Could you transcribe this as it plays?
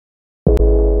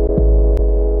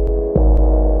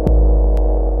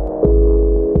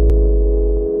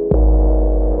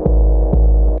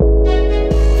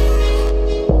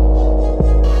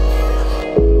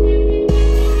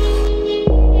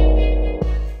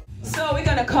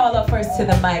to call up first to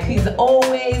the mic. He's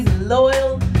always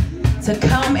loyal to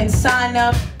come and sign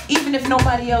up, even if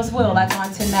nobody else will, like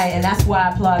on tonight. And that's why I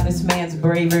applaud this man's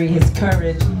bravery, his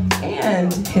courage,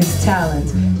 and his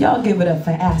talent. Y'all give it up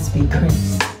for Aspie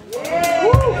Chris.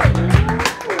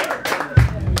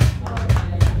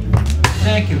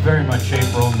 Thank you very much,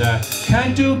 April. And, can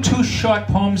I do 2 short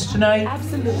poems tonight?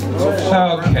 Absolutely.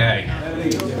 Okay.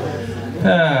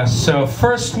 So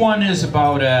first one is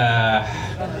about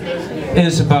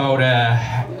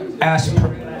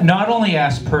not only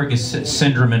Asperger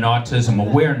syndrome and autism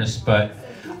awareness, but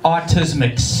autism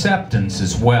acceptance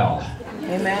as well.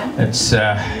 Amen. It's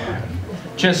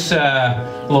just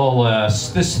a little.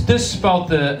 This is about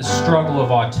the struggle of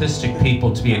autistic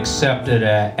people to be accepted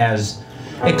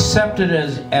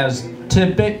to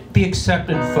be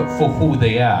accepted for who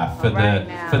they are, for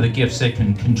the gifts they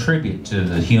can contribute to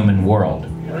the human world.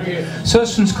 So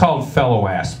this one's called Fellow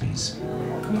Aspies.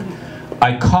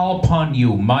 I call upon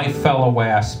you, my fellow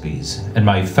Aspies, and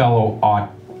my fellow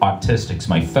autistics,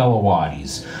 my fellow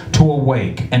Audis, to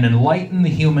awake and enlighten the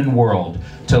human world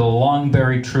to the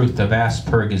long-buried truth of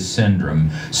Asperger's syndrome,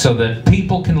 so that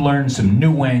people can learn some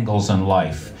new angles on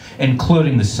life,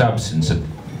 including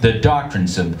the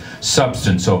doctrines of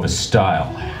substance over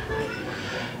style.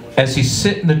 As you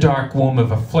sit in the dark womb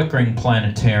of a flickering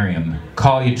planetarium,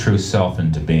 call your true self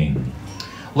into being.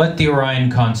 Let the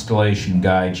Orion constellation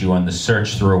guide you on the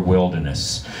search through a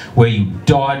wilderness, where you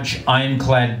dodge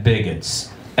ironclad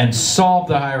bigots and solve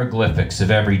the hieroglyphics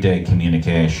of everyday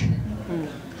communication.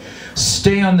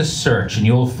 Stay on the search and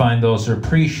you'll find those who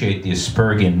appreciate the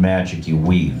Aspergian magic you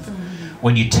weave.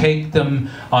 When you take them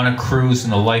on a cruise in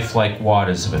the lifelike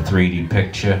waters of a 3D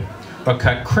picture, or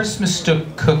cut Christmas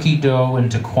cookie dough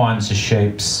into Kwanzaa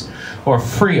shapes, or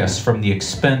free us from the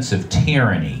expensive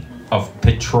tyranny of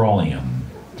petroleum,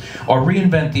 or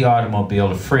reinvent the automobile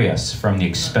to free us from the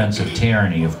expensive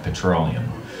tyranny of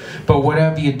petroleum. But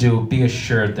whatever you do, be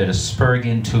assured that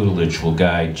Aspergian tutelage will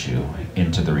guide you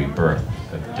into the rebirth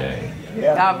of day.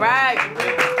 Yeah. All right.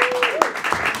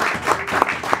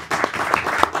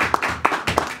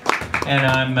 And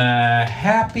I'm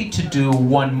happy to do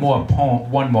one more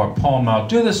poem. I'll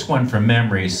do this one from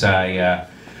memories. I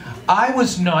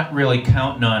was not really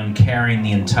counting on carrying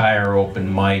the entire open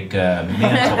mic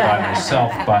mantle by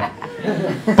myself, but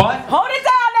hold it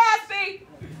down, Aspie.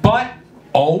 But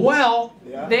oh well.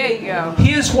 Yeah. There you go.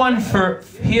 Here's one for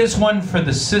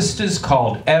the sisters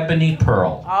called Ebony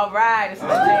Pearl. All right, it's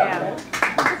my jam.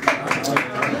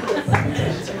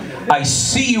 I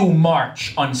see you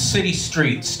march on city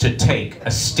streets to take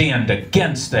a stand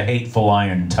against the hateful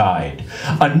iron tide.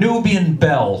 A Nubian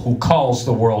belle who calls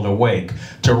the world awake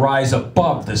to rise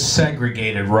above the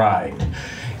segregated ride.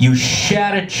 You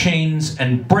shatter chains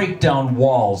and break down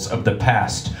walls of the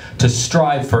past to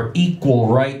strive for equal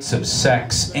rights of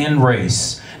sex and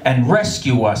race, and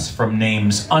rescue us from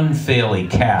names unfairly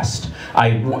cast.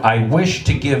 I wish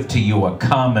to give to you a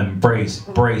calm embrace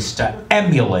to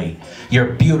emulate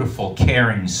your beautiful,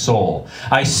 caring soul.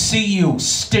 I see you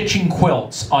stitching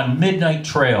quilts on midnight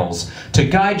trails to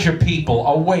guide your people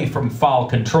away from foul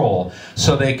control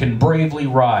so they can bravely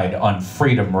ride on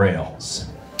freedom rails.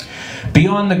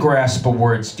 Beyond the grasp of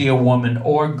words, dear woman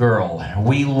or girl,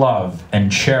 we love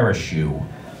and cherish you,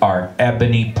 our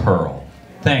Ebony Pearl.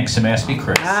 Thanks, I'm Aspie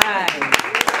Chris. Hi.